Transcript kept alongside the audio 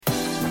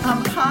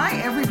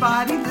Hi,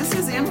 everybody. This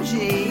is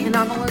MG. And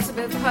I'm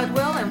Elizabeth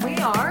Hudwell, and we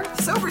are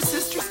Sober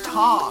Sisters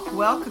Talk.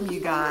 Welcome,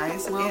 you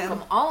guys.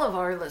 Welcome all of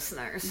our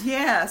listeners.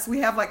 Yes, we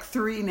have like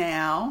 3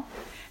 now.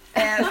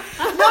 And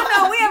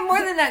No, we have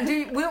more than that.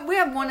 We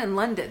have one in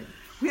London.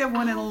 we have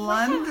one in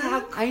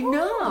London. I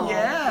know.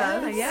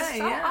 Yes.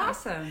 Yeah.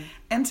 Awesome.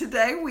 And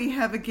today we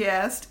have a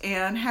guest.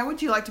 And how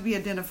would you like to be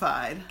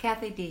identified?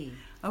 Kathy D.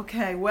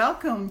 Okay,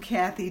 welcome,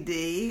 Kathy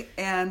D.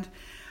 And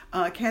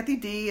Kathy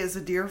D is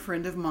a dear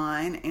friend of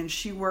mine, and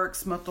she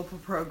works multiple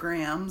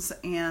programs.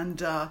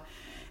 And I've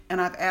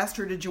asked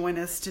her to join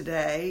us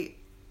today.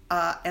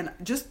 And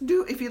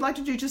if you'd like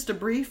to do just a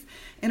brief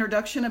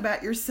introduction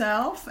about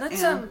yourself.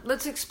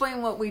 Let's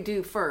explain what we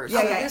do first.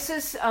 Yeah, So yeah.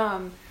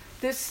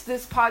 This is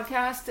this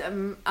podcast.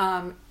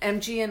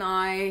 MG and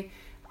I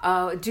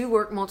do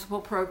work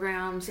multiple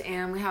programs,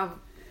 and we have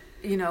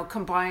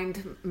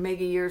combined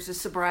mega years of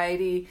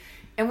sobriety.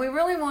 And we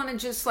really want to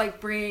just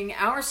bring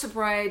our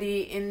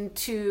sobriety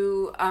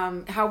into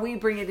how we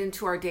bring it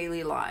into our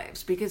daily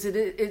lives, because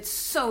it's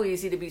so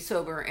easy to be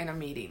sober in a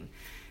meeting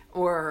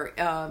or,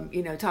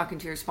 talking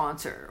to your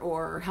sponsor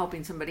or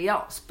helping somebody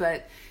else.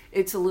 But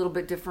it's a little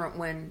bit different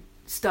when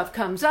stuff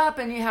comes up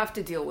and you have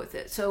to deal with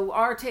it. So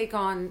our take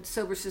on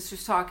Sober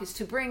Sisters Talk is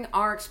to bring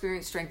our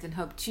experience, strength, and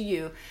hope to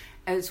you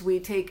as we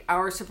take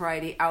our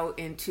sobriety out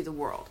into the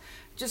world.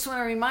 Just want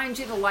to remind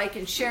you to like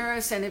and share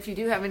us, and if you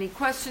do have any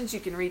questions, you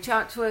can reach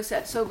out to us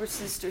at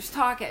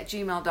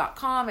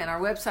sobersisterstalk@gmail.com, and our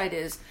website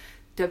is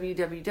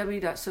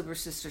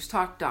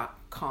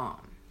www.sobersisterstalk.com.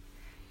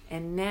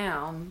 And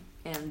now,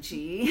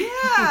 MG,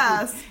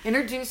 Yes.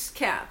 introduce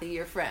Kathy,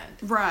 your friend.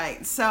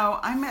 Right. So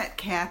I met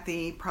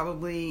Kathy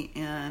probably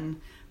in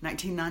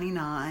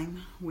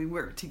 1999. We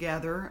worked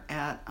together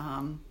at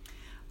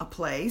a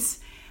place.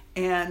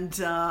 And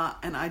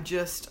I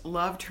just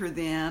loved her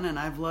then, and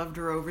I've loved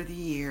her over the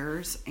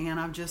years,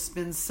 and I've just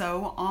been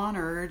so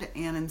honored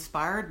and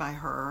inspired by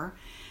her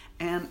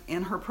and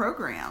in her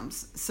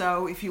programs.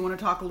 So if you want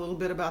to talk a little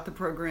bit about the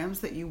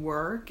programs that you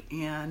work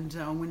and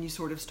when you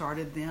sort of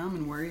started them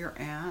and where you're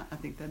at, I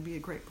think that'd be a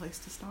great place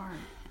to start.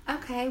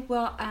 Okay,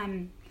 well,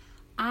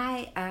 I'm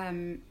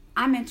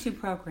in 2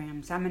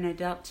 programs. I'm in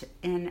adult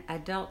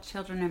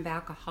children of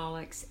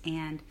alcoholics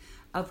and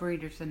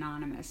Overeaters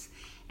Anonymous.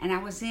 And I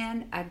was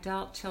in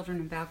adult children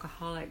of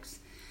alcoholics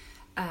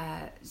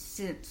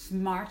since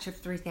March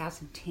of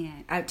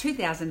 2010.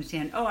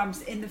 Oh, I'm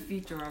in the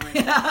future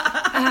already.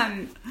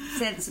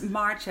 Since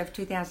March of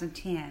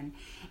 2010.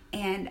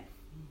 And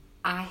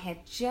I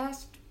had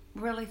just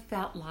really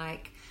felt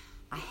like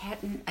I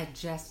hadn't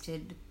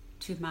adjusted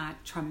to my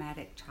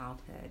traumatic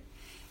childhood.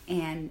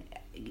 And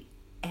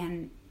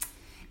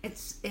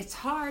it's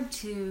hard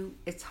to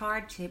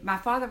my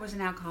father was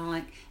an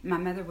alcoholic, my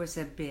mother was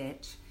a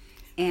bitch.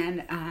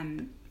 And,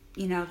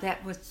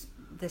 that was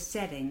the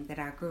setting that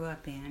I grew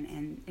up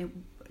in,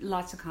 and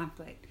lots of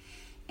conflict.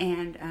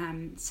 And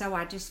so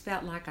I just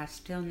felt like I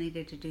still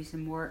needed to do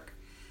some work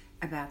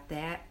about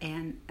that.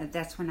 And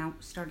that's when I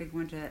started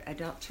going to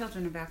adult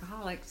children of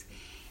alcoholics.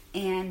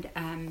 And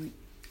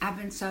I've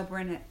been sober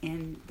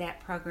in that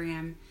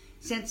program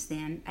since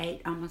then,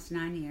 8, almost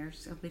 9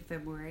 years. It'll be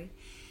February.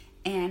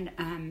 And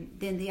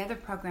then the other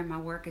program I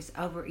work is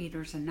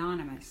Overeaters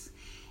Anonymous.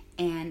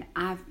 And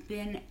I've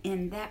been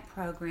in that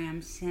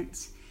program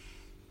since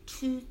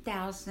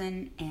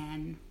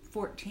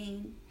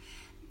 2014,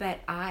 but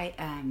I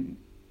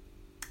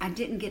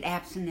didn't get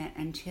abstinent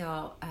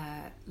until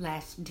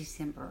last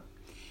December.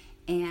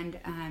 And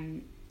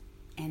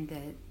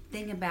the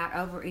thing about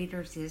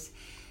Overeaters is,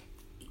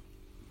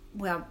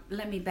 well,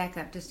 let me back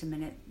up just a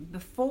minute.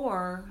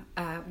 Before,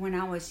 when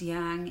I was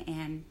young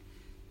and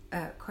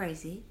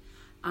crazy,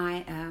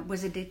 I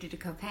was addicted to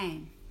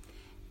cocaine.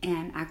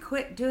 And I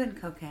quit doing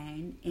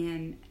cocaine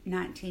in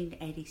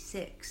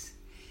 1986.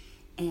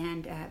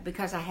 And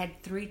because I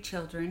had 3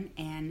 children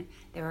and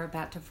they were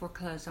about to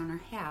foreclose on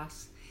our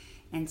house.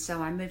 And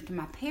so I moved to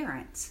my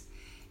parents.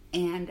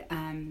 And,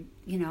 I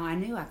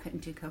knew I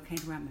couldn't do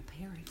cocaine around my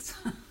parents.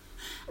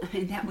 I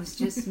mean, that was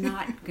just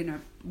not going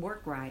to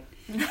work right.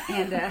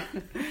 And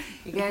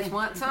You guys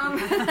want some?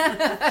 really,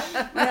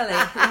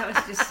 that was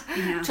just,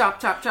 Chop,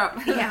 chop, chop.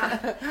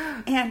 Yeah.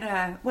 And,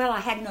 I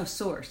had no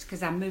source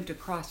because I moved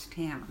across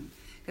town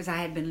because I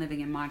had been living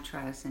in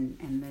Montrose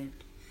and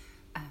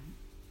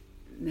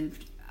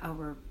moved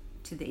over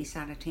to the east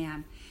side of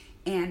town.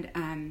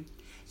 And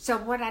so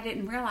what I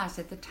didn't realize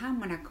at the time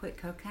when I quit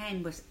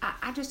cocaine was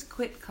I just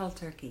quit cold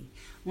turkey.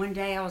 One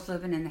day I was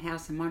living in the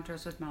house in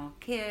Montrose with my little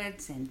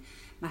kids, and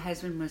my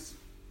husband was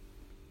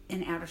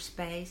in outer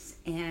space,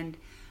 and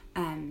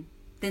then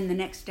the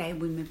next day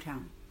we moved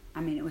home.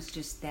 I mean, it was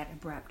just that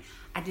abrupt.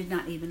 I did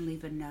not even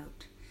leave a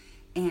note.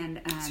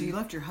 And So you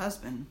left your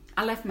husband.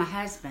 I left my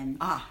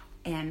husband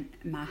and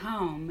my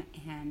home,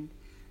 and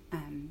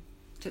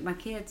took my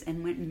kids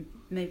and went and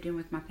moved in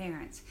with my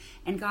parents.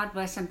 And God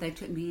bless them, they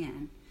took me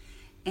in.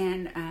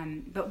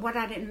 And but what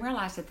I didn't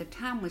realize at the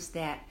time was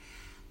that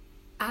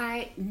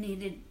I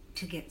needed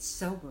to get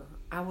sober.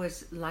 I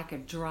was like a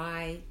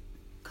dry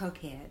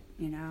cokehead,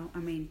 you know. I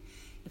mean,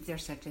 if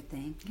there's such a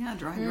thing. Yeah,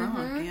 dry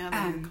drunk.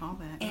 Yeah, they call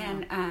that. Yeah.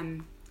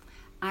 And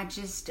I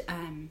just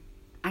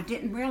I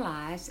didn't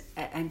realize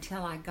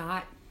until I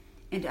got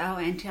into OA,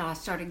 until I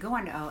started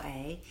going to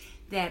OA,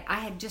 that I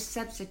had just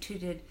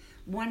substituted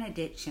one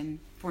addiction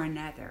for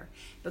another,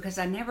 because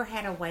I never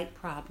had a weight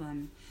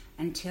problem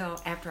until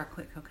after I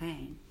quit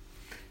cocaine.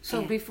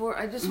 So before,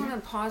 I just want to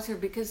pause here,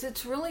 because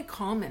it's really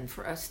common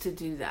for us to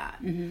do that.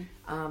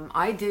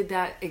 I did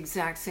that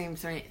exact same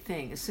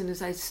thing. As soon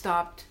as I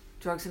stopped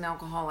drugs and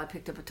alcohol, I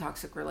picked up a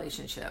toxic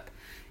relationship.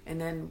 And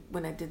then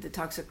when I did the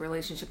toxic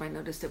relationship, I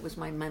noticed it was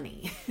my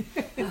money.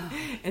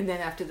 And then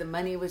after the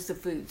money was the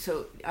food.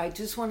 So I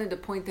just wanted to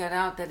point that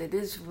out, that it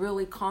is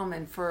really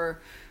common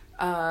for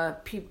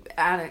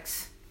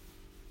addicts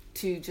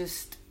to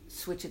just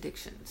switch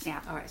addictions.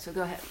 Yeah. All right, so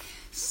go ahead.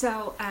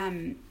 So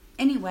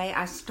anyway,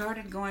 I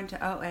started going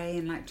to OA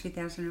in like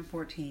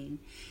 2014,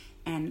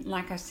 and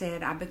like I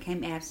said, I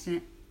became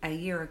abstinent a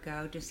year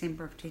ago,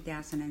 December of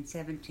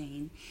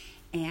 2017,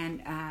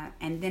 and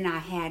then I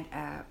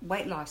had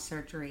weight loss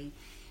surgery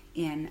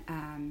in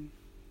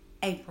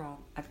April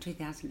of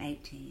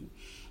 2018,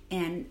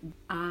 and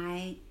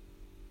I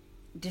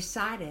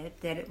decided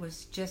that it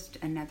was just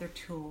another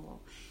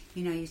tool.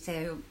 You know, you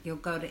say you'll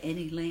go to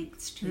any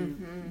lengths to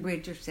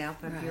rid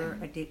yourself of your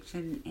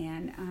addiction,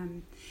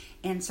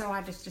 and so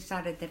I just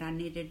decided that I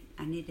needed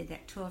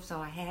that tool. So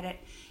I had it,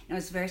 and it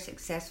was very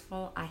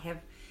successful. I have,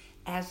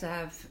 as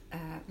of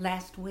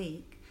last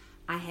week,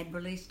 I had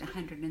released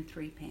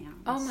 103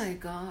 pounds. Oh my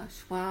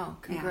gosh! Wow!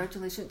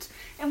 Congratulations!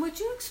 Yeah. And would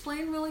you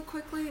explain really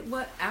quickly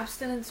what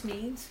abstinence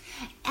means?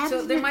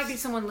 So there might be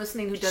someone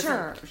listening who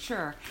doesn't.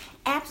 Sure.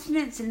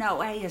 Abstinence in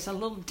OA is a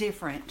little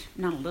different.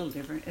 Not a little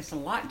different. It's a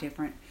lot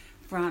different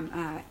from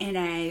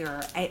NA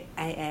or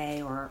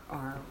AA or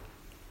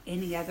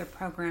any other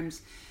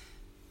programs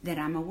that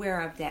I'm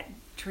aware of that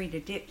treat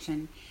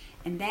addiction,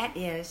 and that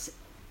is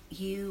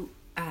you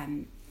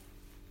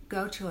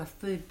go to a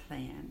food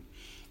plan,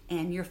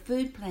 and your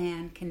food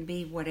plan can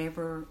be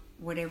whatever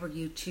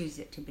you choose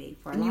it to be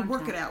for a long time. And you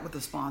work it out with the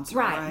sponsor,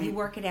 right? You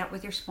work it out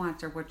with your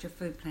sponsor what your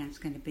food plan is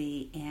going to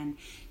be, and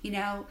you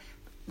know,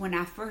 when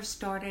I first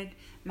started,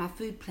 my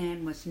food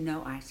plan was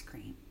no ice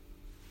cream.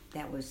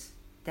 That was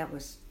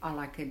all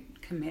I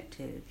could commit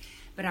to.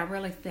 But I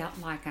really felt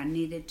like I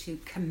needed to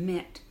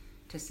commit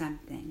to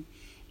something.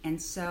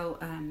 And so,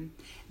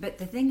 but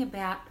the thing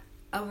about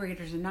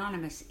Overeaters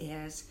Anonymous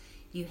is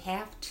you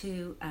have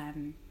to,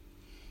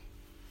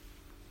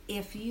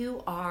 if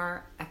you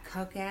are a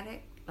coke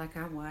addict, like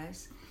I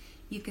was,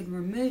 you can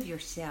remove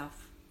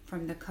yourself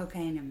from the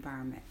cocaine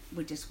environment,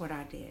 which is what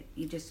I did.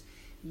 You just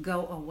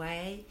go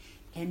away,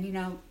 and you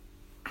know,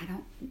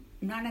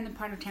 not in the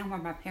part of town where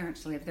my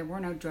parents lived. There were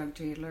no drug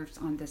dealers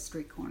on the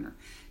street corner.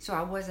 So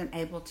I wasn't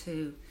able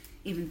to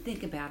even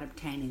think about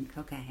obtaining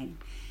cocaine.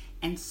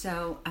 And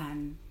so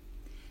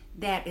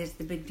that is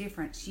the big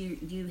difference.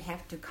 You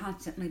have to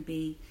constantly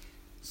be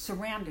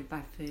surrounded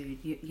by food.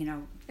 You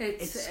know,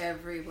 it's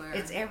everywhere.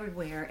 It's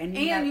everywhere. And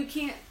you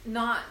can't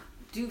not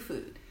do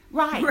food.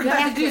 Right. You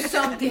have to do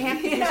something. You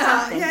have to do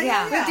something. You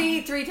have to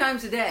eat 3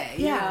 times a day.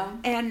 Yeah.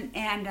 You know?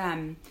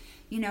 And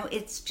you know,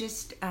 it's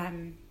just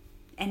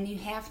and you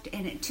have to,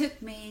 and it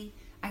took me,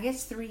 I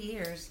guess, 3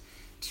 years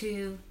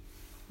to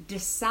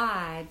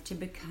decide to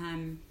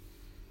become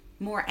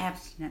more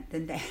abstinent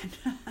than that.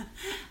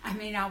 I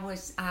mean,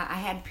 I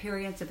had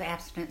periods of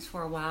abstinence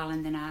for a while,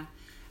 and then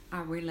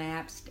I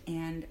relapsed,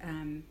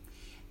 and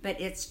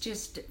but it's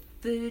just,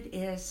 food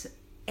is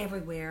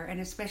everywhere, and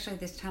especially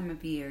this time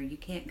of year, you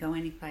can't go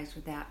any place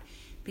without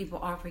people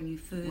offering you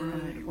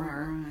food.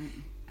 Right.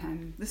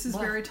 This is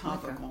very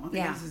topical. I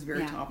think this is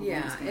very topical.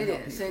 Yeah, it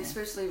is,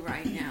 especially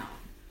right now.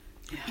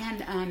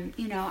 And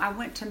you know, I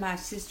went to my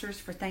sister's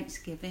for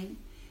Thanksgiving,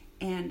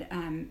 and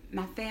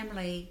my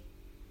family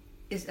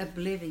is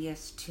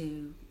oblivious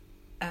to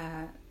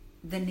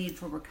the need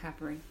for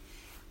recovery,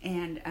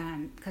 and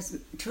because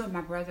 2 of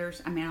my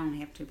brothers, I only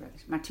have 2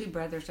 brothers. My 2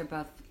 brothers are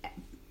both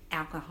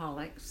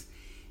alcoholics,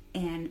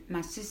 and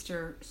my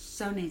sister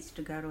so needs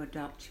to go to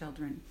adult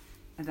children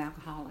of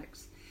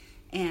alcoholics,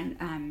 and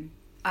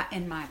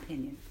in my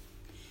opinion.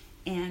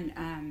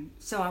 And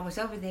so I was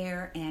over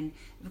there, and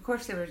of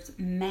course there was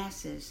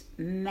massive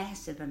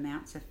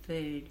amounts of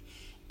food,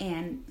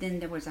 and then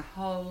there was a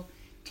whole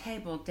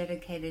table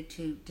dedicated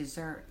to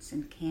desserts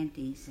and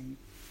candies and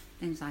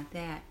things like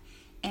that.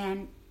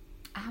 And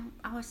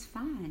I was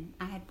fine.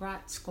 I had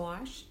brought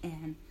squash,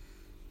 and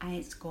I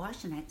ate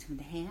squash, and I ate some of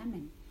the ham,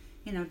 and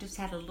you know, just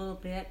had a little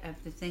bit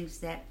of the things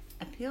that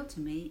appealed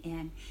to me.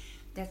 And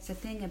that's the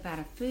thing about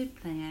a food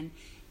plan.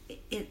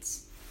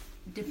 It's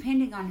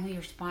depending on who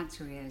your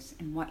sponsor is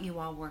and what you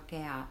all work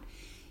out,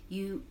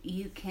 you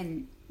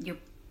can,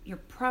 your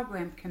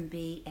program can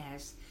be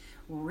as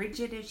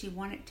rigid as you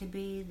want it to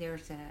be.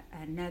 There's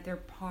another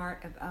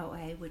part of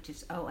OA, which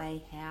is OA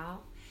How,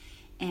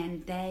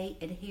 and they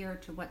adhere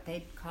to what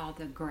they call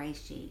the gray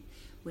sheet,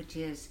 which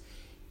is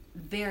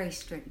very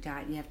strict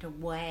diet. You have to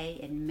weigh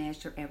and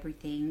measure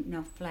everything.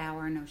 No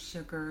flour, no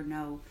sugar,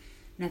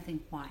 nothing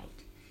white.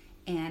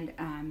 And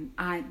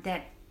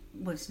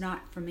was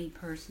not for me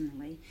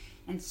personally.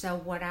 And so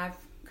what I've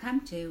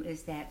come to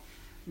is that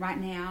right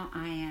now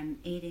I am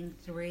eating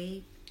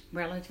 3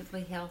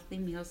 relatively healthy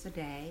meals a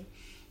day,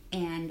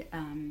 and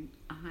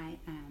I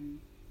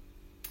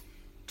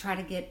try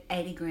to get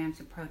 80 grams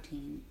of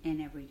protein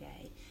in every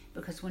day,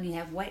 because when you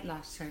have weight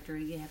loss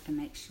surgery, you have to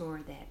make sure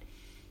that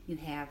you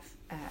have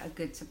a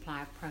good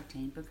supply of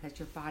protein, because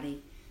your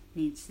body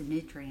needs the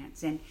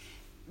nutrients. And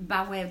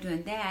by way of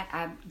doing that,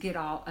 I get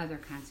all other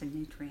kinds of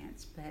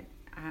nutrients, but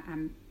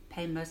I'm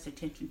paying most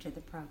attention to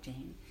the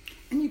protein.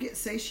 And you get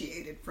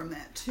satiated from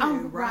that too, Oh,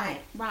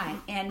 right? right.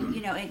 And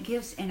you know, it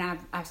gives. And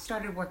I've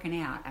started working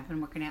out. I've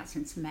been working out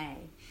since May,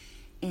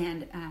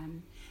 and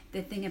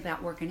the thing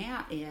about working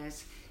out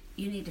is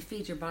you need to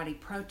feed your body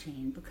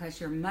protein, because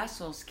your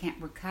muscles can't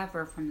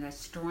recover from the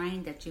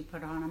strain that you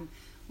put on them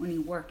when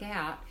you work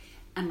out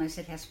unless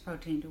it has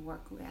protein to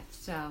work with.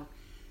 So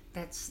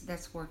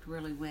that's worked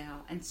really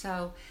well. And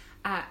so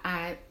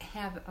I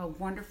have a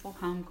wonderful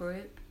home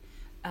group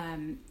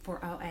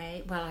for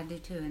OA. Well, I do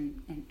too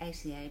in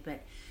ACA,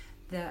 but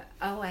the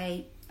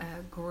OA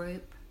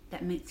group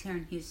that meets here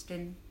in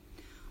Houston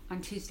on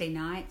Tuesday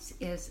nights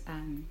is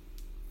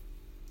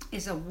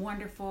a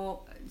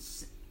wonderful.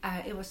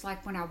 It was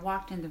like when I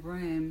walked in the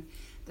room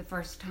the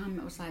first time,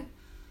 it was like,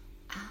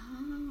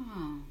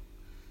 oh,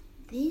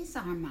 these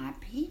are my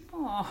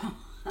people.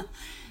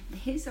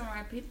 These are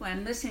my people.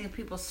 And listening to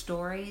people's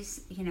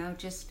stories, you know,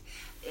 just,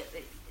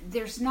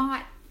 there's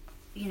not,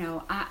 you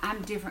know,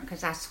 I'm different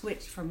because I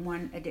switched from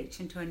one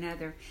addiction to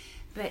another.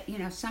 But, you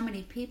know, so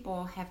many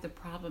people have the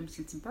problem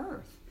since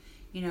birth,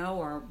 you know,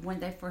 or when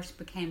they first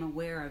became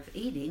aware of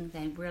eating,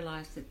 they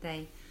realized that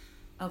they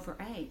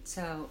overate.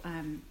 So,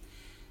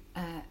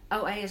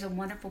 OA is a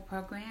wonderful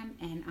program,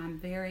 and I'm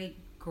very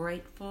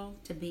grateful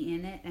to be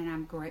in it, and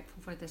I'm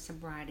grateful for the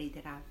sobriety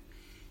that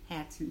I've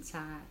had since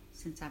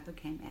I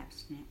became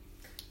abstinent.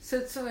 So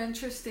it's so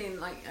interesting,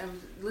 like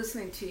I'm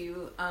listening to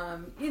you,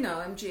 you know,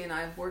 MG and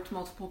I have worked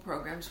multiple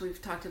programs.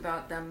 We've talked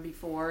about them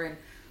before, and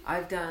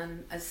I've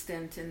done a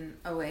stint in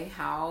OA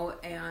How,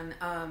 and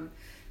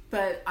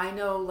but I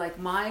know like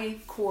my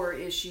core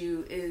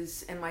issue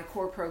is, and my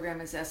core program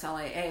is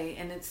SLAA,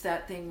 and it's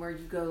that thing where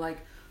you go like,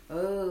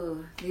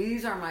 oh,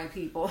 these are my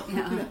people.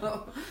 Yeah. You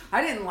know?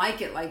 I didn't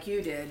like it like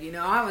you did. You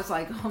know, I was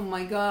like, oh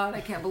my God, I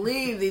can't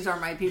believe these are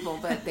my people,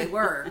 but they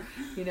were,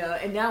 you know,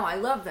 and now I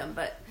love them.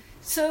 But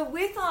so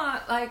we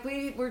thought, like,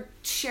 we were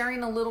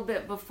sharing a little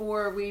bit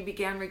before we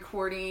began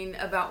recording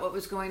about what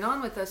was going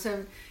on with us.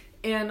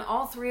 And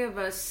all 3 of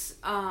us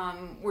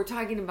were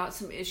talking about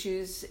some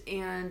issues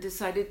and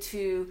decided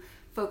to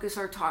focus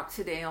our talk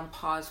today on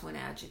pause when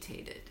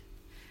agitated.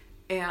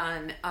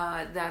 And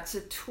that's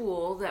a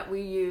tool that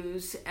we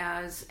use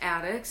as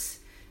addicts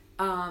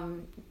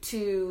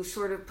to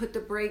sort of put the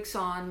brakes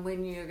on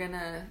when you're going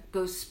to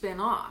go spin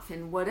off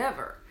and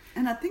whatever.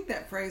 And I think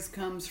that phrase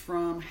comes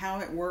from how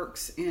it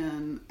works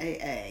in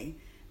AA.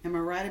 Am I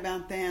right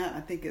about that?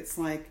 I think it's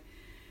like,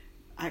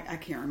 I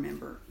can't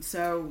remember.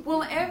 So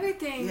well,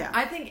 everything. Yeah.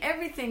 I think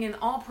everything in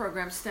all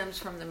programs stems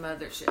from the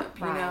mothership.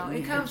 You know,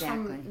 it comes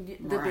from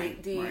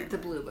the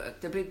Blue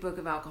Book, the Big Book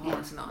of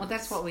Alcoholics Anonymous. Well,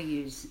 that's what we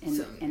use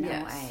in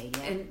yes. OA.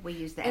 Yeah. And we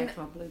use the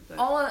actual Blue Book.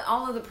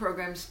 All of the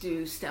programs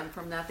do stem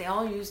from that. They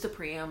all use the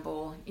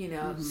preamble. You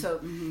know,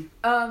 so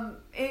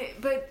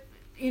but.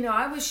 You know,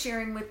 I was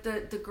sharing with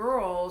the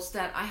girls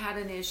that I had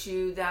an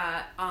issue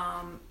that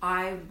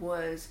I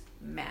was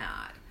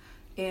mad.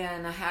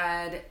 And I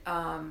had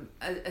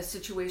a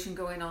situation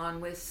going on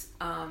with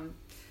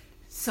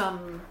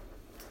some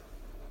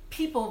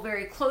people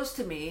very close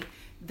to me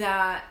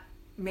that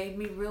made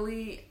me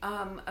really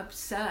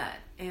upset,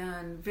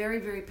 and very,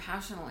 very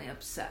passionately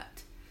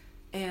upset.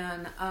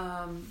 And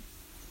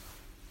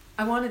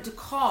I wanted to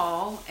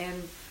call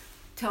and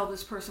tell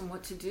this person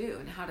what to do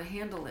and how to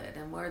handle it,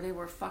 and where they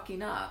were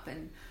fucking up,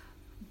 and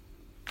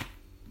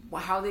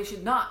how they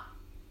should not,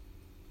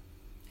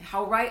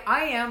 how right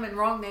I am and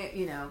wrong they,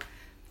 you know.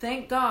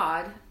 Thank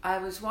God I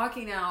was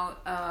walking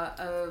out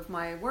of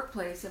my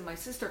workplace, and my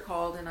sister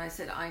called, and I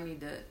said, I need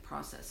to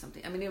process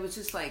something. I mean, it was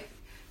just like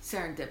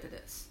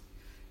serendipitous.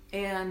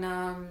 And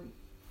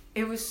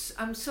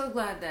I'm so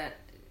glad that,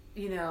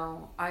 you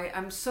know,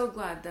 I'm so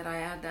glad that I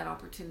had that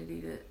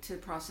opportunity to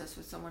process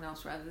with someone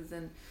else rather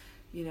than,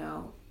 you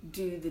know,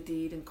 do the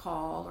deed and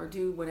call or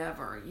do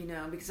whatever, you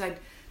know, because I'd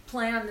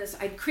planned this,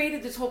 I'd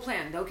created this whole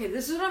plan. Okay,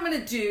 this is what I'm going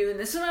to do, and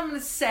this is what I'm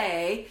going to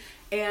say,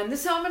 and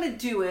this is how I'm going to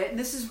do it, and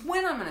this is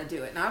when I'm going to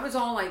do it. And I was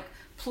all like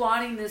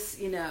plotting this,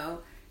 you know,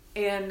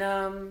 and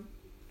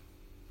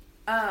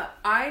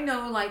I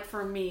know, like,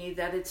 for me,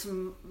 that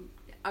I'm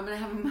going to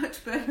have a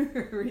much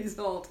better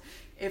result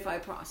if I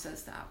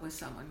process that with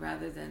someone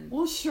rather than...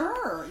 Well,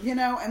 sure, you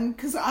know, and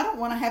because I don't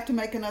want to have to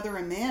make another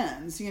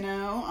amends, you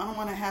know. I don't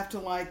want to have to,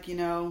 like, you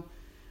know,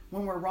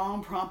 when we're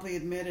wrong, promptly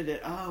admitted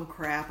it. Oh,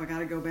 crap, I got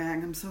to go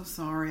back. I'm so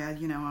sorry.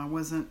 I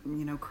wasn't,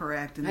 you know,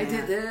 correct in that. I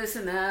did this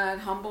and that.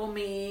 Humble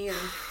me and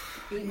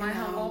eat my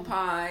humble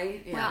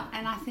pie. Yeah. Well,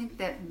 and I think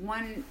that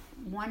one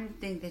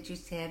thing that you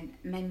said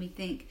made me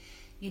think,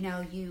 you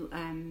know,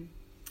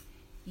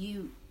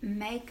 you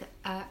make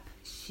up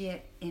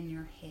shit in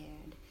your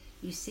head.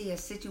 You see a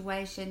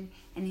situation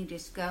and you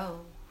just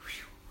go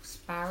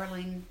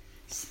spiraling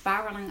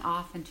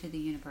off into the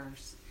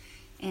universe.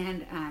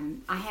 And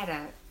I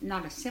had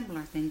not a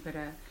similar thing, but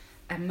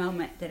a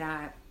moment that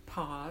I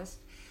paused.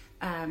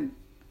 I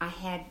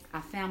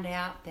found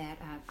out that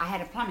I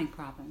had a plumbing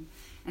problem,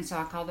 and so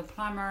I called the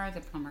plumber.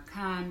 The plumber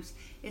comes.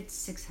 It's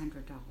 $600,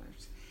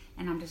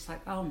 and I'm just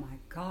like, oh my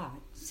God,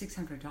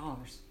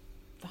 $600.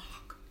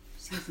 Fuck.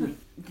 Excuse me.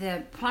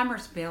 The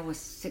plumber's bill was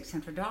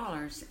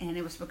 $600, and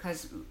it was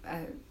because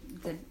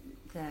the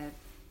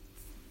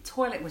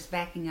toilet was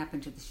backing up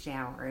into the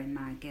shower in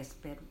my guest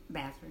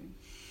bathroom.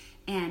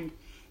 And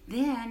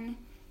then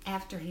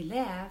after he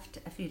left,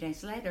 a few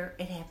days later,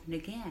 it happened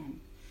again.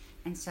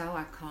 And so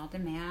I called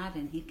him out,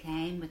 and he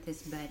came with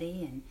his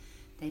buddy, and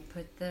they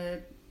put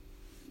the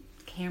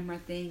camera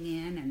thing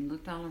in and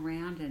looked all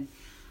around, and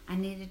I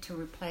needed to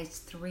replace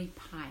 3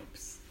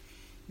 pipes.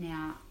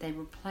 Now, they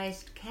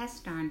replaced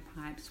cast iron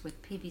pipes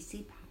with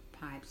PVC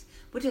pipes,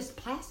 which is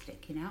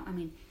plastic, you know. I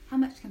mean, how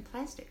much can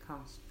plastic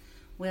cost?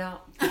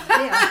 Well,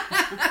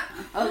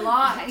 a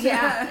lot.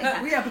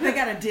 Yeah, but they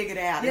got to dig it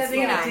out. Yeah, they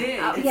got to dig.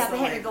 They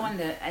had to go in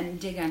and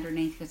dig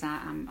underneath because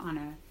I'm on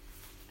a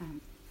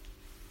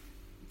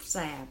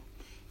slab,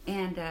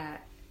 and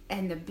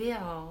the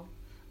bill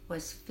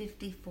was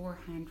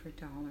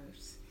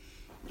 $5,400,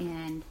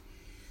 and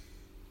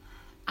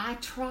I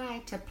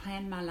try to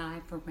plan my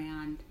life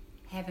around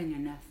having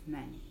enough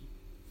money,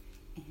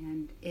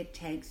 and it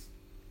takes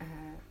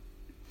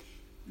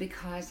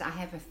because I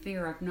have a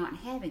fear of not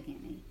having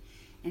any.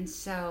 And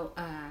so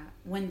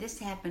when this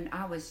happened,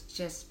 I was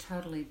just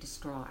totally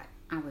distraught.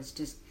 I was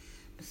just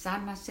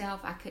beside myself.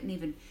 I couldn't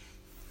even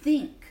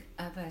think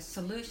of a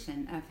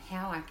solution of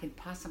how I could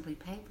possibly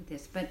pay for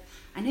this. But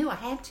I knew I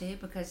had to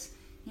because,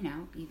 you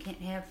know, you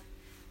can't have,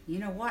 you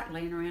know what,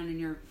 laying around in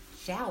your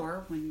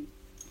shower when...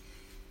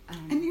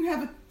 and you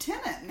have a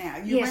tenant now.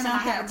 Yes, I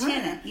have a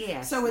tenant,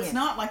 yes. So it's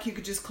not like you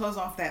could just close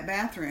off that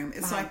bathroom.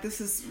 It's like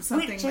this is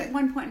something which at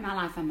one point in my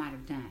life I might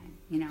have done.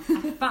 You know,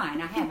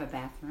 fine, I have a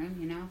bathroom,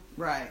 you know.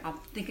 Right. I'll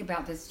think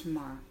about this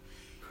tomorrow.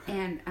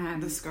 And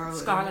the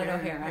Scarlett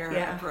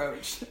O'Hara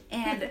approach.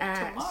 And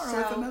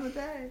tomorrow is another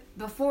day.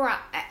 Before I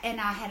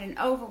had an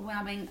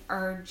overwhelming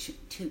urge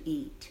to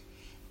eat,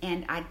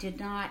 and I did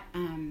not.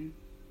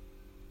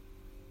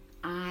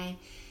 I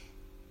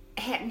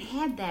hadn't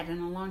had that in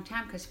a long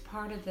time because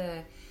part of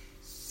the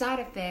side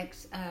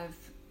effects of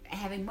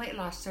having weight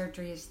loss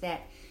surgery is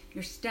that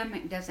your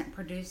stomach doesn't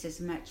produce as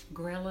much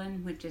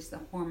ghrelin, which is the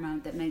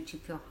hormone that makes you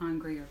feel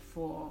hungry or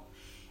full.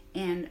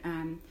 And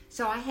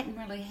so I hadn't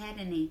really had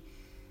any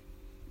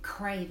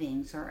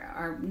cravings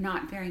or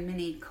not very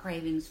many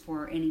cravings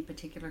for any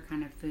particular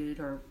kind of food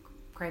or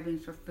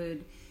cravings for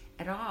food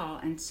at all.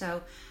 And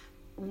so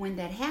when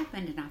that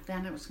happened and I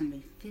found it was going to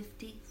be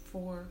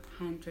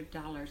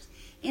 $5,400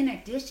 in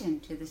addition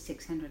to the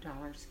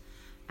 $600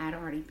 I'd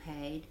already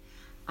paid,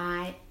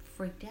 I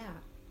freaked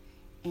out.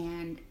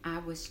 And I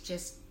was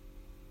just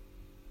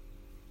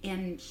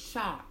in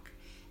shock.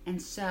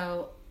 And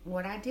so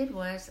what I did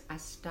was I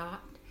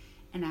stopped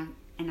and I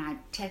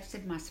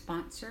texted my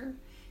sponsor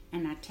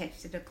and I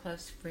texted a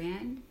close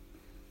friend,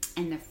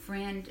 and the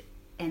friend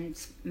and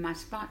my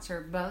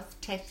sponsor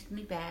both texted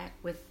me back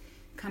with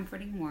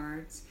comforting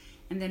words,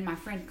 and then my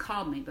friend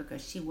called me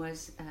because she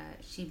was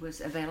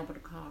available to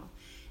call.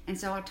 And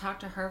so I talked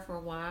to her for a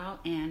while,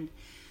 and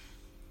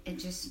it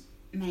just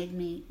made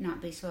me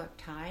not be so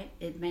uptight.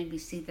 It made me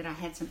see that I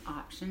had some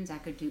options. I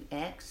could do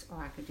X,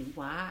 or I could do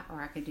Y, or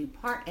I could do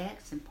part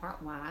X and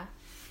part Y.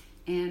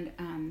 And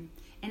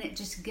it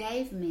just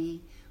gave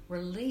me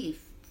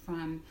relief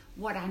from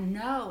what I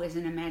know is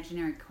an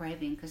imaginary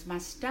craving, because my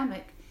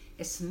stomach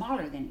is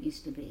smaller than it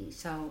used to be.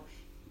 So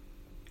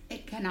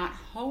it cannot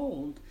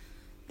hold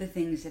the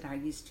things that I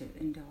used to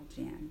indulge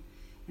in.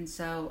 And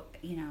so,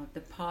 you know,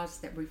 the pause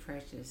that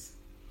refreshes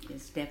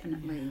is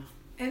definitely... Yeah.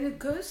 And it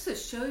goes to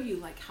show you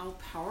like how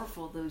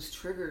powerful those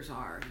triggers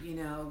are. You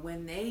know,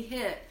 when they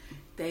hit,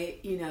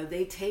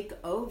 they take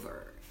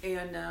over.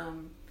 And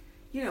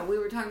you know, we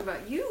were talking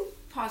about you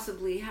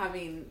possibly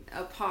having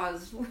a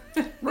pause.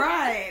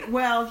 Right.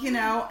 Well, you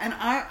know, and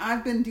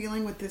I've been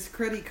dealing with this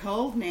cruddy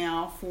cold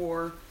now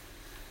for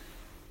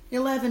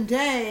 11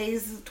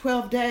 days,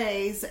 12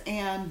 days,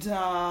 and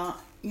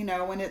you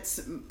know, when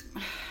it's...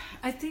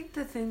 I think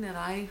the thing that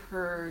I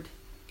heard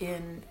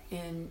in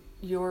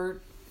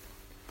your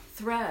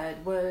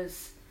thread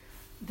was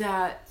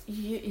that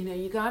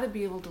you got to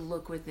be able to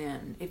look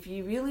within. If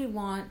you really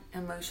want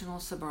emotional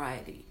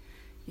sobriety,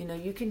 you know,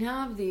 you can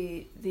have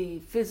the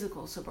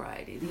physical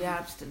sobriety, the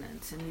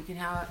abstinence, and you can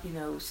have, you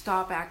know,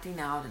 stop acting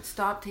out and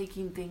stop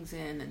taking things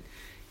in, and,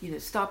 you know,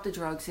 stop the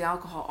drugs, the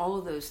alcohol, all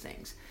of those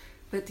things.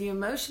 But the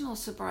emotional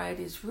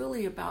sobriety is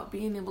really about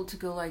being able to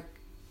go like,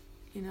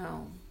 you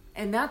know,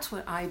 and that's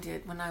what I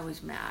did when I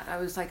was mad. I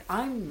was like,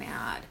 I'm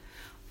mad.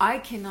 I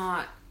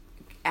cannot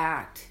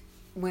act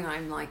when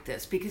I'm like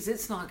this because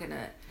it's not going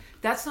to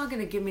that's not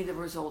going to give me the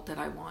result that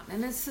I want.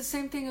 And it's the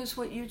same thing as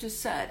what you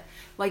just said.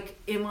 Like,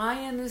 am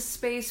I in this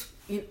space?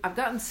 I've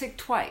gotten sick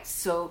twice,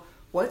 so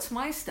what's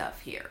my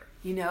stuff here?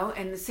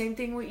 And the same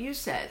thing what you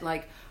said.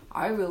 Like,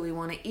 I really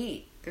want to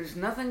eat. There's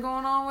nothing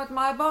going on with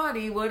my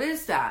body. What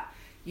is that?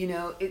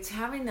 It's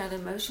having that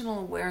emotional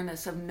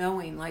awareness of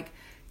knowing, like,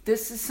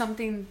 this is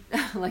something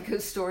like a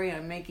story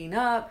I'm making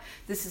up.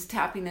 This is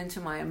tapping into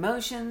my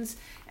emotions,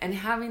 and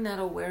having that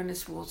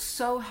awareness will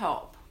so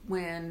help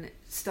when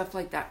stuff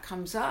like that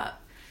comes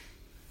up.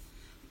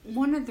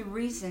 One of the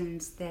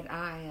reasons that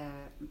I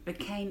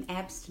became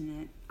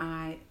abstinent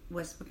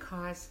was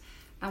because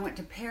I went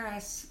to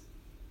Paris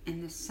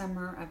in the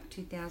summer of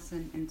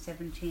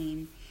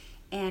 2017,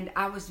 and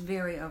I was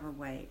very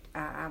overweight.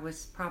 I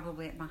was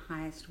probably at my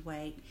highest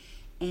weight.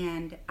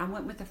 And I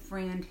went with a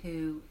friend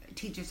who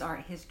teaches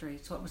art history,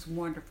 so it was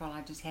wonderful.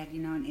 I just had,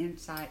 an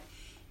insight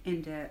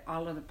into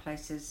all of the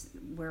places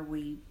where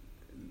we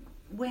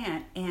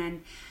went.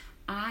 And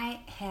I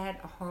had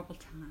a horrible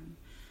time.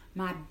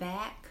 My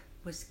back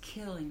was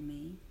killing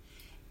me.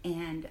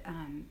 And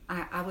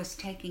I was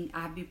taking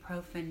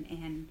ibuprofen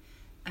and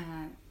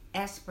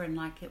aspirin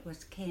like it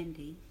was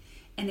candy.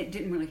 And it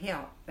didn't really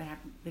help. But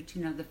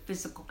the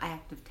physical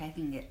act of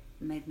taking it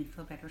made me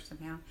feel better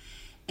somehow.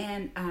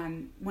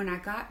 And when I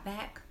got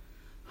back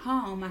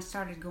home, I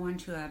started going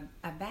to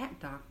a back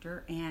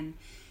doctor, and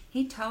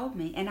he told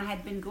me, and I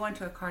had been going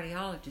to a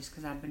cardiologist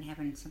because I'd been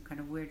having some kind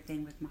of weird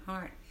thing with my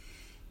heart.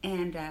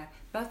 And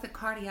both the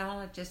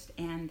cardiologist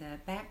and the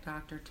back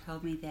doctor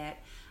told me that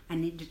I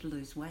needed to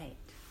lose weight.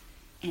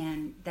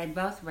 And they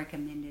both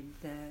recommended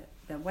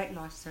the weight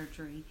loss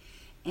surgery.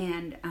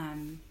 And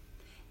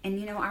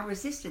I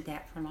resisted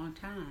that for a long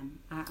time.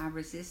 I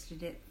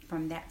resisted it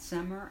from that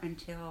summer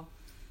until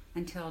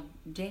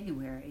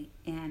January,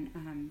 and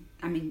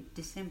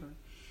December.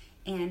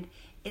 And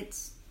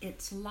it's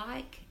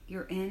like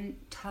you're in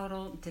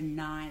total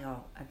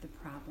denial of the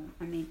problem.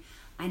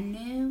 I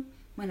knew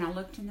when I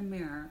looked in the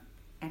mirror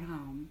at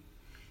home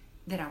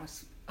that I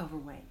was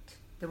overweight.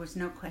 There was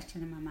no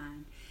question in my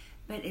mind.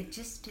 But it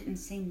just didn't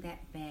seem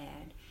that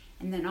bad.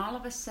 And then all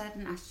of a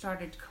sudden I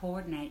started to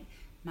coordinate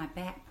my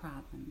back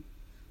problem,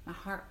 my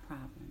heart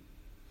problem.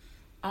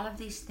 All of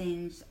these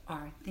things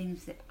are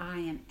things that I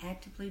am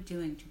actively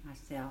doing to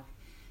myself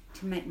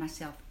to make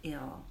myself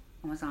ill.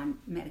 I was on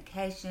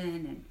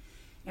medication and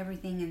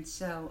everything, and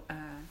so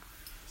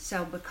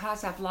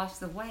because I've lost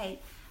the weight,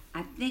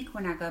 I think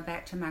when I go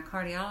back to my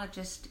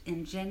cardiologist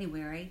in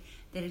January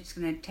that it's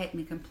going to take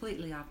me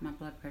completely off my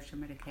blood pressure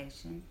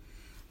medication.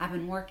 I've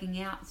been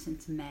working out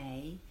since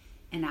May,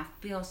 and I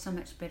feel so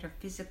much better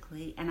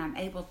physically, and I'm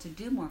able to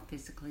do more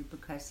physically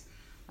because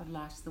I've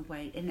lost the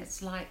weight. And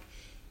it's like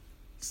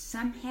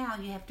somehow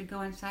you have to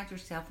go inside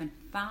yourself and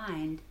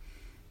find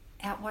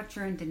out what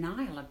you're in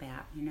denial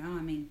about,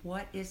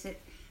 what is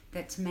it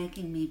that's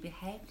making me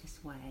behave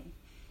this way?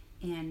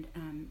 And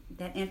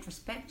that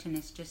introspection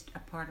is just a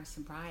part of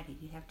sobriety.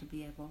 You have to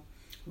be able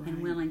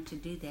and willing to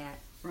do that.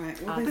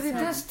 Right. Well, but it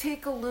does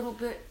take a little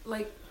bit,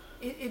 like,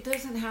 it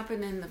doesn't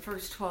happen in the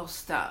first 12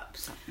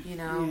 steps,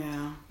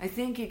 Yeah. I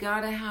think you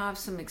got to have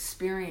some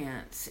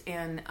experience,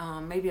 and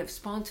maybe I've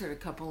sponsored a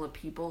couple of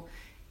people.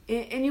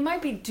 And you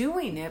might be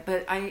doing it,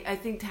 but I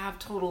think to have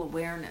total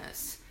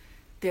awareness,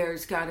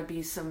 there's got to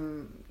be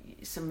some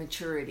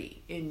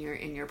maturity in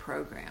your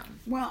program.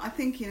 Well, I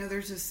think,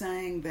 there's a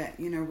saying that,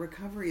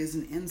 recovery is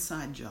an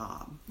inside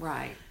job.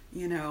 Right.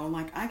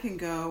 Like I can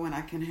go and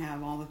I can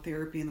have all the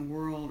therapy in the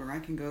world, or I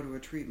can go to a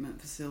treatment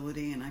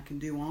facility and I can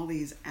do all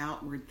these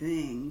outward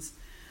things.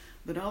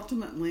 But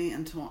ultimately,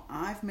 until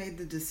I've made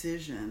the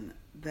decision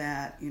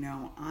that,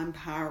 I'm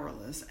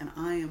powerless and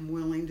I am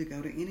willing to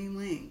go to any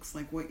lengths,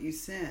 like what you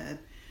said,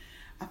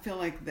 I feel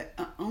like that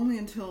only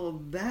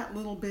until that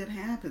little bit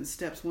happens,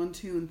 steps 1,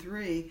 2, and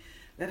 3,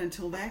 that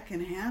until that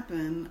can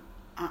happen,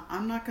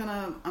 I'm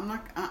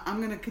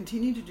gonna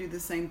continue to do the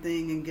same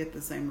thing and get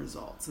the same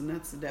results. And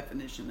that's the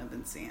definition of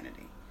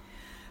insanity.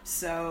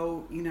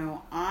 So,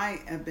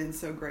 I have been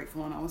so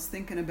grateful, and I was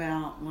thinking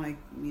about, like,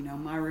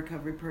 my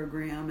recovery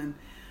program and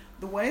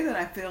the way that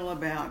I feel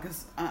about,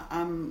 because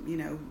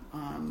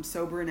I'm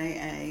sober in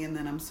AA, and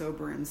then I'm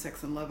sober in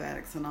Sex and Love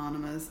Addicts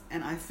Anonymous,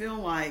 and I feel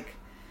like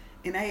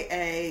in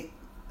AA,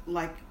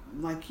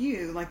 like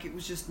you, like it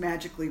was just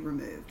magically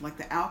removed. Like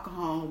the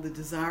alcohol, the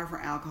desire for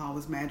alcohol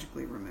was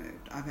magically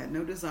removed. I've had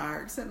no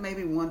desire, except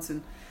maybe once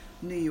in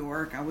New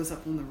York. I was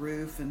up on the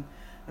roof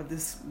of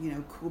this,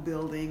 cool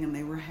building, and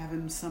they were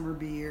having summer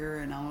beer,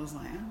 and I was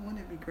like, wouldn't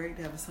it be great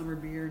to have a summer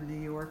beer in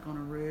New York on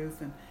a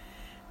roof? And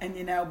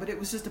but it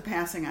was just a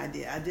passing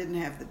idea. I didn't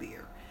have the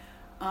beer.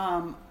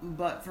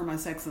 But for my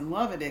sex and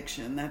love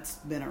addiction, that's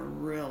been a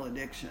real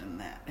addiction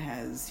that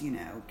has,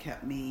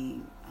 kept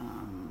me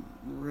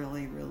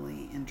really,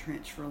 really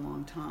entrenched for a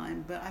long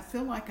time. But I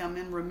feel like I'm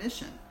in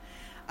remission.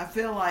 I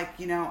feel like,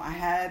 I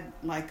had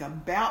like a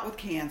bout with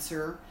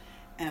cancer,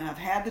 and I've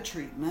had the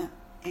treatment,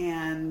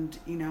 and,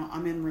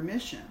 I'm in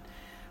remission.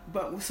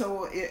 But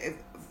so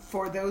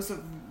for those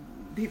of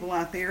people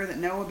out there that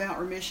know about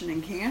remission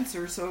and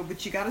cancer,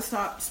 but you got to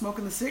stop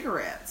smoking the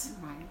cigarettes.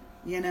 Right.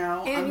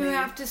 And you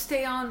have to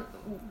stay on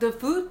the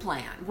food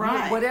plan,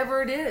 right?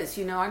 Whatever it is,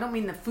 I don't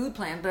mean the food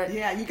plan, but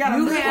you got to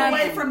move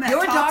away from that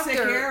toxic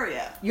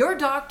area. Your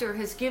doctor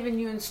has given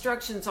you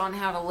instructions on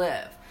how to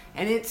live,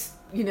 and it's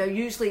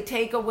usually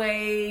take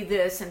away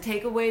this and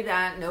take away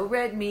that, no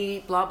red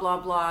meat, blah blah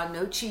blah,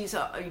 no cheese,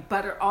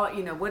 butter, all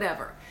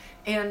whatever,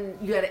 and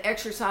you got to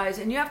exercise,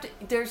 and you have to.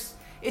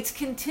 It's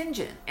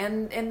contingent,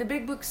 and the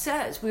Big Book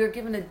says we are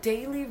given a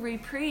daily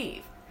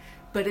reprieve,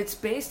 but it's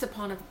based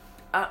upon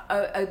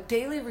a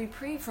daily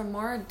reprieve from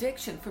our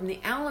addiction, from the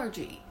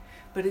allergy,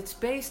 but it's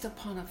based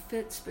upon a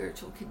fit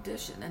spiritual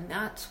condition, and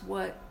that's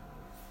what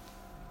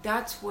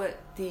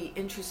the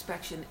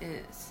introspection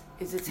is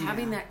it's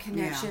having that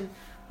connection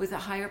with a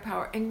higher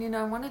power. And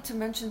I wanted to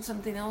mention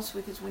something else,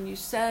 because when you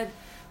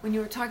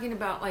were talking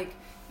about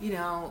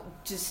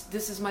just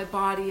this is my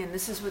body and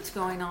this is what's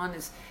going on,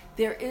 is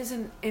there is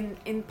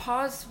in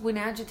pause when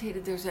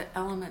agitated, there's an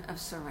element of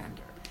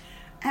surrender.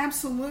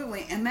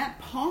 Absolutely. And that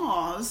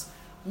pause,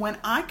 when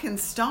I can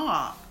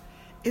stop,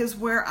 is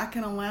where I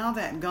can allow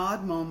that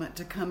God moment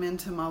to come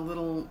into my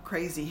little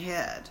crazy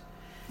head.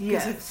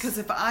 Yes. Because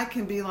if I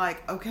can be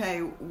like, okay,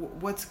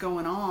 what's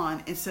going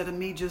on, instead of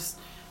me just,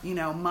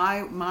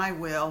 my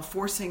will,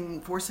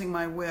 forcing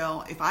my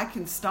will, if I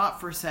can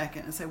stop for a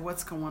second and say,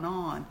 what's going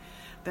on,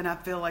 then I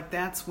feel like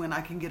that's when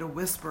I can get a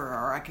whisper,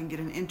 or I can get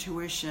an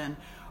intuition,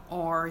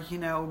 or,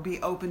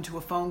 be open to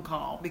a phone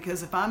call.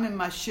 Because if I'm in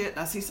my shit and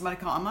I see somebody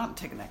call, I'm not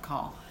taking that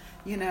call.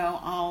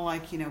 I'll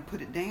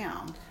put it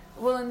down.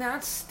 Well, and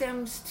that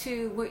stems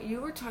to what you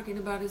were talking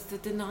about, is the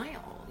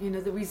denial,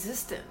 the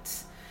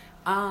resistance.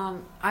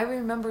 I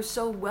remember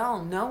so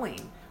well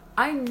knowing,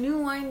 I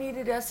knew I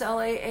needed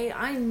SLAA.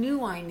 I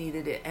knew I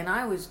needed it. And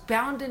I was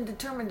bound and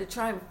determined to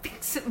try and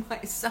fix it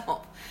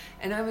myself.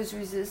 And I was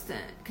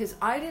resistant because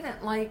I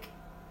didn't like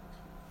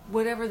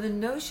whatever the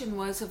notion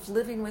was of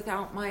living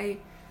without my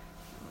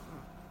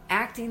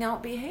acting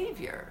out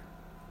behavior.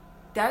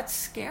 That's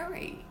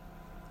scary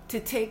to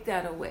take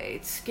that away.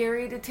 It's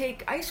scary to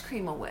take ice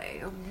cream away,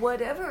 or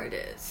whatever it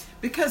is.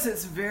 Because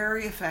it's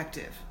very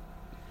effective.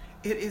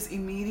 It is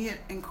immediate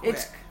and quick.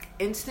 It's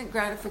instant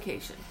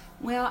gratification.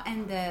 Well,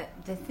 and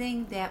the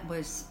thing that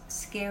was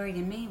scary to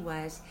me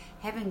was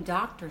having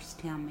doctors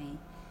tell me,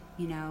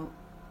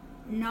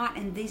 not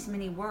in these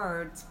many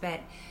words, but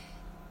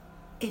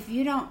if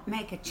you don't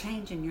make a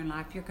change in your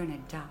life, you're going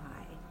to die.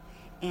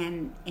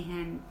 And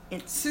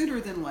it's sooner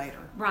than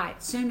later.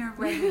 Right, sooner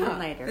rather than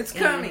later. It's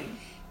coming.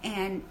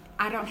 And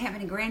I don't have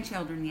any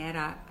grandchildren yet.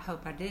 I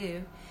hope I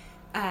do.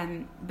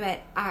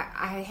 But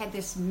I had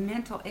this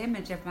mental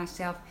image of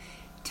myself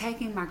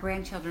taking my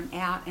grandchildren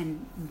out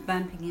and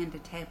bumping into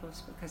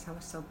tables because I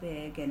was so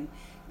big, and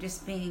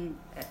just being,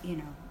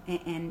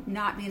 and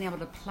not being able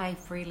to play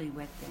freely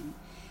with them.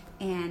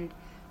 And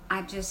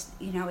I just,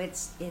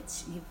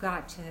 it's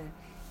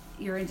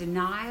you're in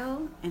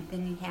denial, and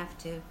then you have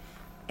to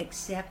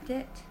accept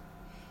it,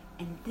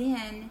 and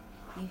then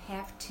you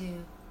have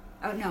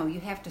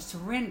to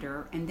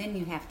surrender, and then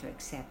you have to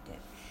accept it,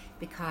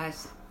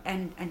 because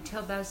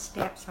until those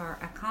steps are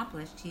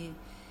accomplished,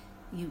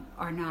 you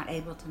are not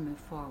able to move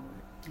forward.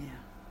 Yeah.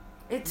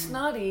 It's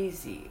not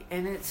easy,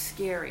 and it's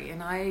scary,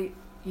 and I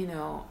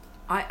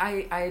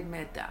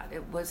admit that.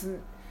 It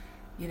wasn't,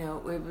 it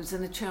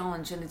wasn't a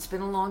challenge, and it's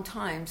been a long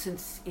time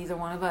since either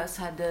one of us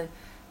had to,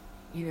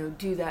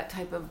 do that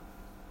type of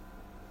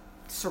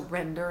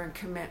surrender and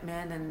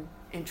commitment and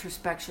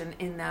introspection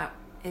in that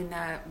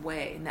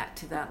way,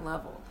 to that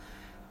level.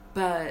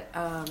 But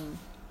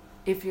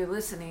if you're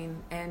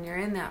listening and you're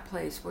in that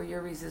place where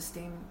you're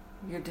resisting,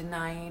 you're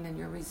denying and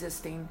you're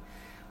resisting,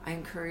 I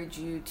encourage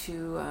you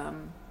to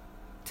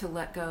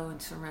let go and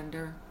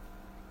surrender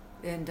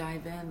and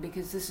dive in,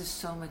 because this is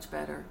so much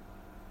better.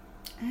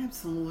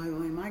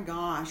 Absolutely. My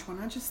gosh, when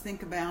I just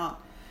think about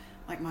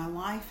my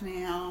life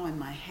now and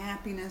my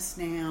happiness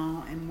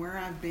now and where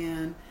I've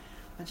been,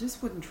 I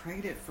just wouldn't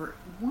trade it for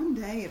one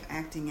day of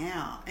acting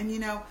out. And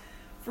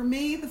for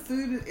me, the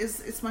food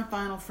it's my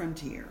final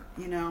frontier.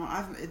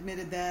 I've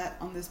admitted that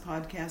on this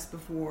podcast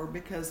before,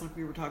 because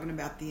we were talking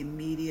about the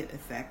immediate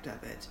effect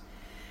of it.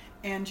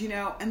 And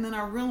and then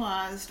I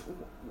realized,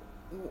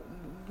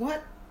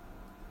 what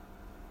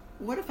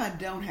if I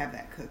don't have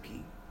that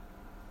cookie?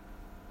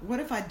 What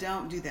if I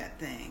don't do that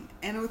thing?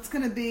 And it's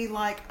going to be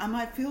I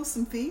might feel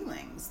some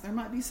feelings. There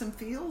might be some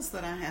feels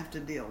that I have to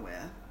deal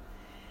with.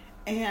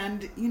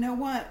 And you know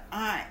what?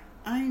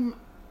 I'm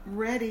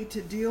ready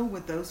to deal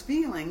with those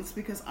feelings,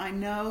 because I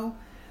know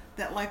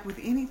that with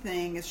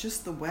anything, it's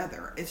just the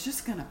weather. It's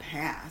just going to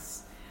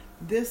pass.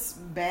 This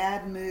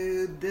bad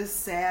mood, this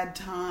sad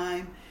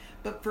time.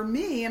 But for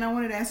me, and I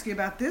wanted to ask you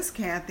about this,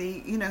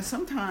 Kathy,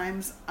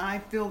 sometimes I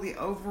feel the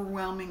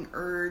overwhelming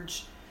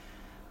urge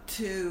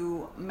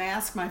to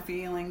mask my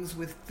feelings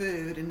with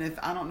food. And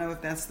I don't know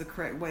if that's the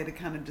correct way to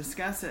kind of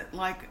discuss it.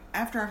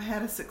 After I've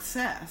had a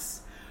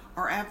success,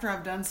 or after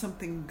I've done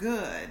something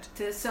good,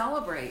 to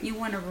celebrate, you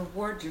want to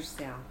reward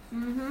yourself.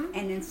 Mm-hmm.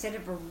 And instead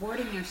of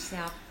rewarding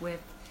yourself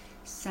with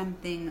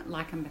something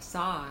like a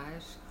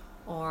massage,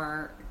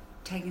 or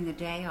taking the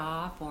day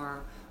off,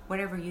 or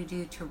whatever you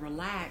do to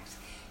relax,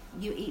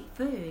 you eat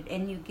food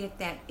and you get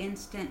that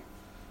instant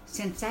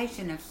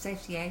sensation of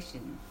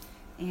satiation.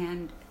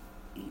 And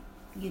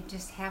you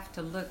just have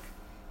to look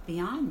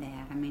beyond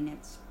that. I mean,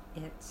 it's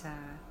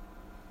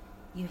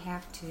you don't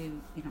have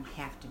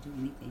to do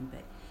anything,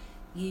 but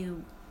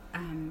you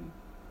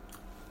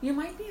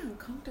might be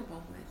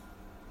uncomfortable with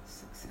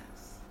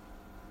success.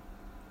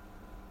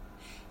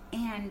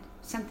 And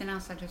something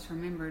else I just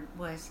remembered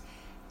was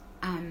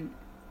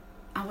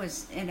I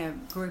was in a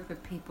group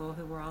of people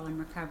who were all in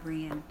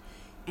recovery,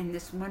 and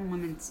this one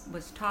woman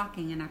was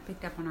talking, and I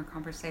picked up on her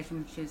conversation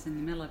when she was in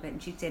the middle of it,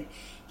 and she said,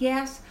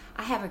 yes,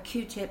 I have a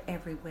Q-tip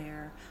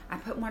everywhere. I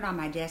put one on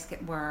my desk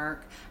at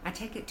work. I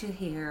take it to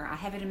here. I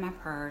have it in my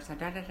purse.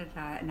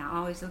 And I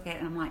always look at it,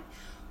 and I'm like,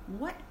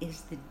 what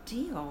is the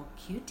deal?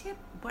 Q-tip?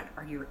 What,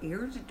 are your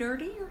ears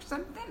dirty or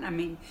something? I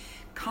mean,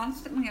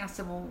 constantly I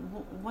said, well,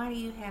 why do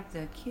you have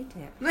the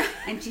Q-tip?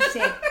 And she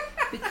said,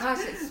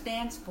 because it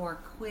stands for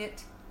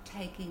quit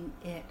taking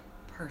it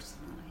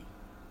personally.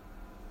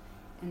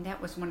 And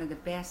that was one of the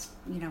best,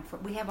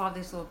 we have all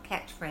these little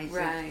catchphrases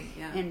right,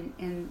 yeah.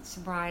 in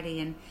sobriety,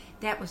 and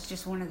that was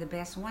just one of the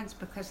best ones,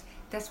 because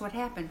that's what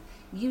happened.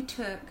 You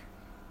took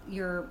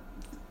your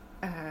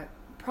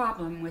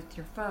problem with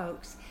your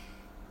folks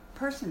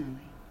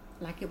personally,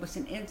 like it was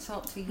an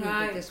insult to you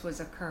that this was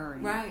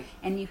occurring, right?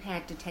 And you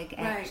had to take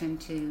action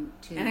to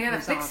and I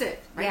gotta fix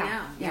it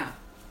now. Yeah.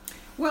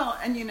 Well,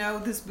 and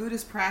this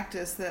Buddhist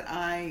practice that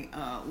I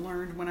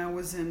learned when I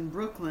was in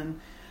Brooklyn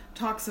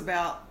talks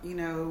about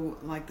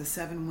like the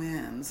 7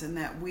 winds, and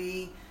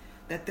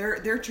that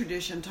their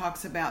tradition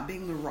talks about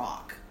being the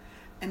rock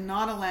and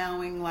not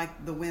allowing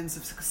like the winds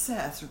of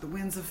success or the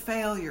winds of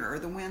failure or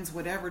the winds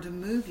whatever to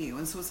move you.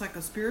 And so it's like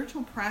a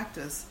spiritual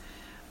practice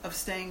of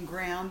staying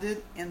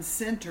grounded and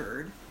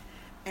centered.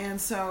 And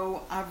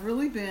so I've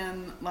really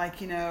been like,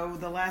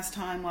 the last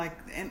time, like,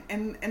 and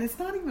it's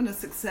not even a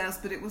success,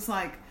 but it was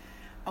like,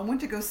 I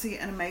went to go see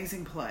an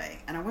amazing play,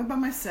 and I went by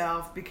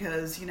myself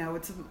because, it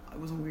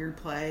was a weird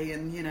play,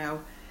 and,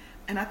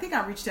 and I think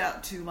I reached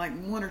out to like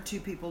 1 or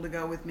 2 people to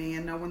go with me,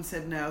 and no one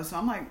said no. So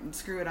I'm like,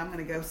 screw it, I'm going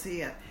to go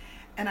see it.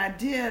 And I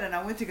did, and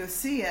I went to go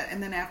see it,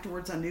 and then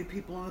afterwards I knew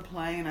people in the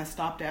play, and I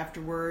stopped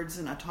afterwards,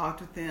 and I talked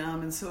with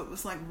them, and so it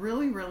was like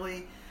really,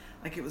 really,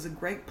 like it was a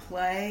great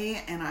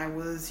play, and I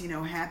was,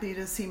 happy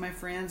to see my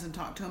friends and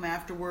talk to them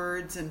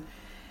afterwards, and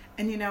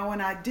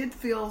and I did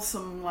feel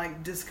some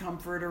like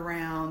discomfort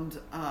around,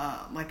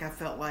 like I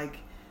felt like,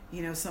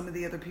 some of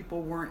the other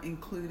people weren't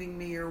including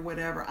me or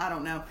whatever, I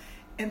don't know.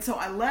 And so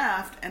I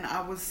left, and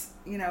I was,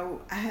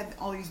 I had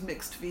all these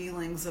mixed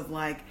feelings of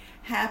like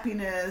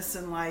happiness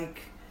and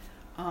like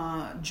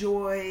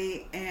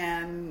joy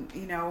and,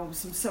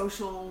 some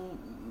social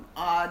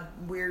odd,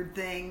 weird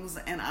things.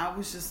 And I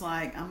was just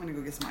like, I'm going to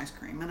go get some ice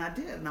cream. And I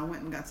did. And I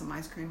went and got some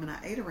ice cream, and I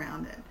ate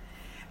around it.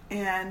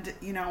 And,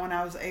 and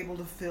I was able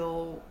to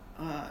feel,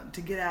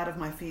 to get out of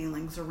my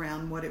feelings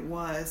around what it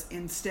was,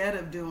 instead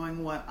of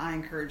doing what I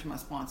encourage my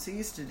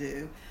sponsees to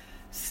do,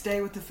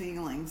 stay with the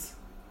feelings,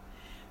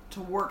 to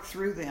work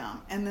through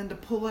them, and then to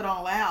pull it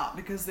all out,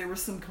 because there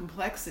was some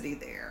complexity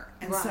there.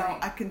 And so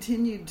I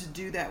continued to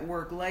do that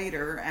work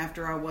later,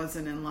 after I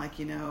wasn't in like,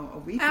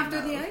 a week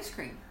after the ice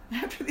cream.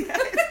 After the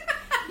ice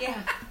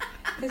Yeah,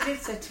 because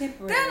it's a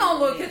temporary Then I'll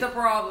look at the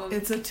problem.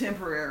 It's a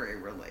temporary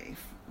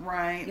relief,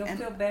 right? You'll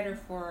feel better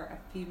for a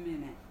few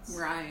minutes.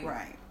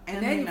 Right.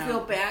 And then you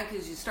feel bad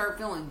because you start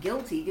feeling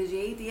guilty because you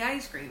ate the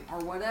ice cream or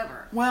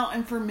whatever. Well,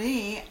 and for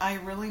me, I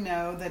really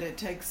know that it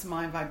takes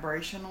my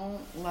vibrational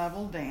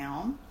level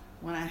down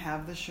when I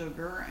have the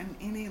sugar and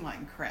any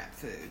like crap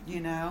food,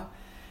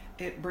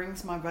 It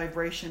brings my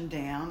vibration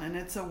down, and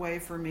it's a way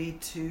for me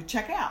to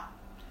check out.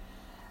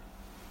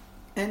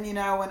 And,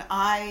 and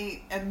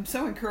I am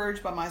so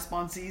encouraged by my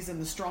sponsees and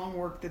the strong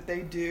work that they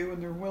do,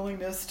 and their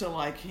willingness to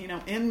like,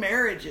 end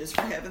marriages,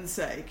 for heaven's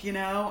sake, and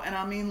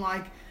I mean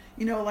like,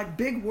 like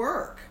big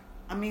work.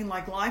 I mean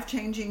like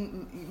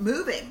life-changing,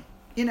 moving,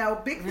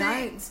 big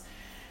things.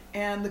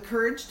 And the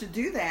courage to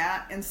do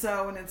that. And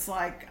so, and it's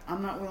like,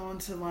 I'm not willing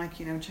to like,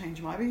 change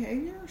my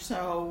behavior.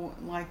 So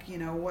like,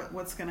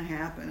 what's going to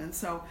happen? And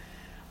so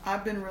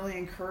I've been really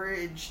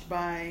encouraged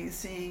by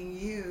seeing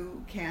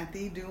you,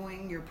 Kathy,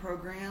 doing your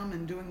program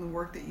and doing the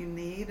work that you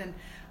need. And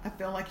I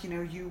feel like,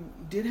 you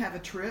did have a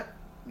trip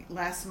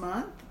this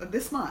month,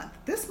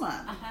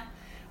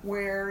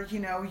 where,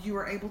 you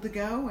were able to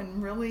go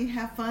and really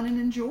have fun and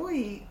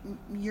enjoy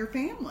your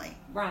family.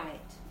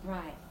 Right.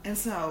 And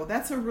so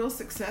that's a real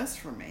success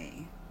for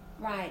me.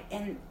 Right.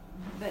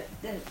 But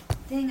the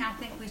thing I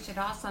think we should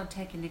also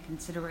take into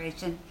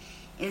consideration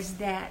is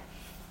that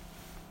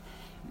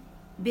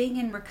being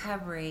in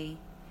recovery,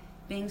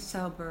 being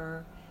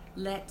sober,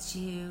 lets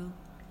you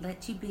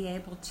be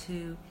able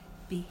to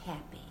be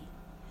happy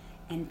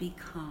and be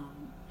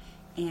calm.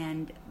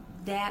 And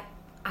that,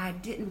 I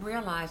didn't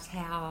realize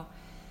how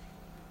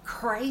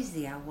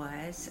crazy I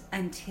was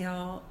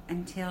until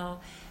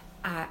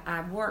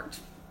I worked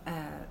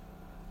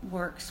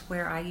works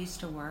where I used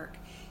to work,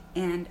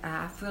 and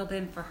I filled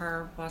in for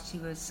her while she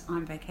was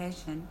on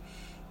vacation.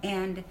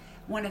 And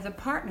one of the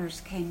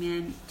partners came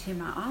in to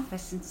my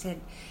office and said,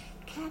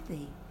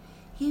 "Kathy,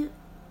 you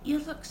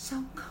look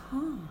so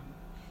calm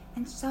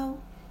and so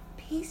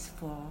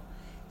peaceful,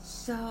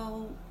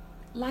 so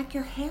like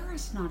your hair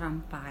is not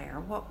on fire.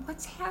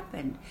 What's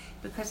happened?"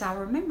 Because I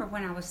remember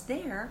when I was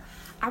there,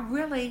 I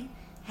really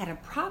had a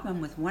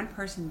problem with one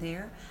person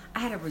there. I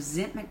had a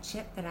resentment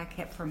chip that I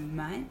kept for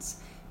months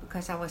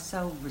because I was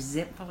so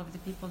resentful of the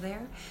people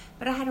there.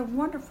 But I had a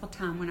wonderful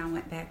time when I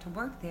went back to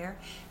work there,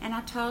 and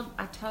I told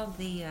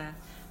the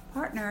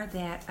partner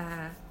that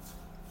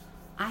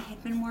I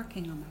had been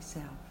working on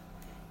myself.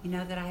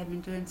 That I had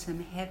been doing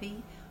some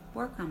heavy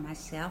work on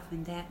myself,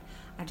 and that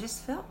I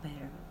just felt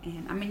better.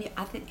 And I mean,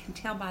 I can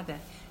tell by the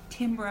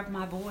timbre of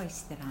my voice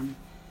that I'm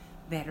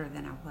better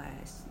than I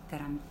was,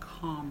 that I'm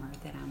calmer,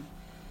 that I'm,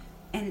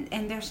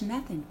 and there's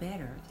nothing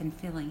better than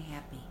feeling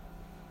happy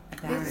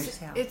about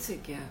yourself. It's a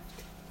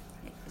gift.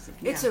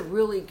 Yeah. It's a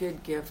really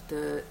good gift,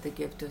 the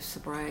gift of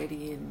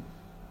sobriety and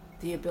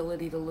the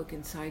ability to look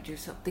inside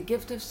yourself, the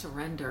gift of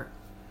surrender,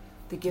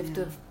 the gift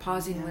of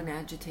pausing when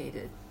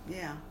agitated.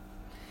 Yeah.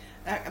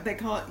 They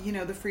call it,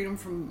 the freedom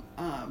from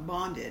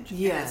bondage.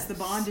 Yes. And it's the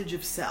bondage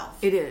of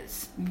self. It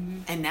is.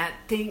 Mm-hmm. And that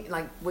thing,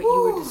 like what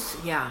you were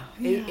just,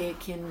 it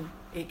can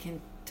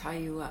tie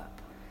you up.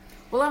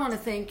 Well, I want to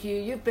thank you.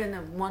 You've been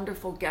a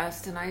wonderful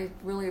guest, and I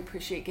really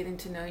appreciate getting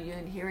to know you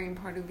and hearing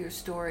part of your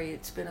story.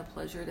 It's been a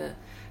pleasure to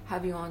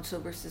have you on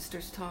Sober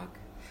Sisters Talk.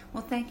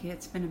 Well, thank you.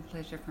 It's been a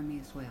pleasure for me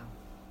as well.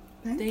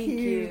 Thank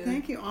you.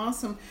 Thank you.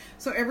 Awesome.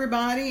 So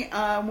everybody,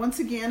 once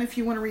again, if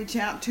you want to reach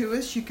out to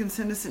us, you can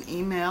send us an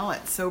email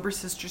at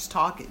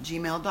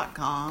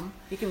sobersisterstalk@gmail.com.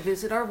 You can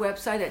visit our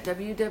website at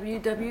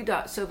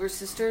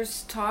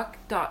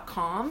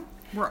www.sobersisterstalk.com.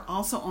 We're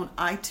also on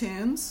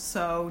iTunes,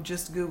 so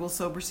just Google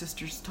Sober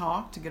Sisters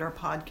Talk to get our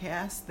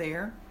podcast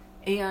there.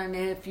 And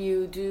if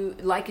you do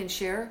like and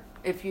share,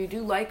 if you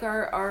do like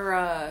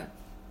our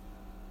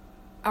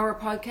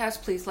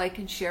podcast, please like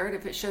and share it.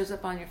 If it shows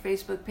up on your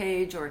Facebook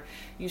page or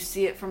you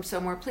see it from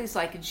somewhere, please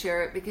like and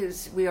share it,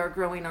 because we are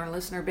growing our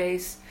listener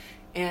base,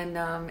 and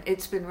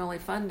it's been really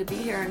fun to be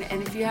here.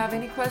 And if you have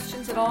any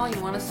questions at all, you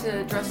want us to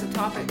address a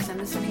topic,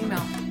 send us an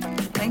email.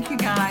 Thank you,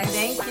 guys.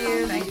 Thank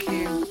you. Thank you.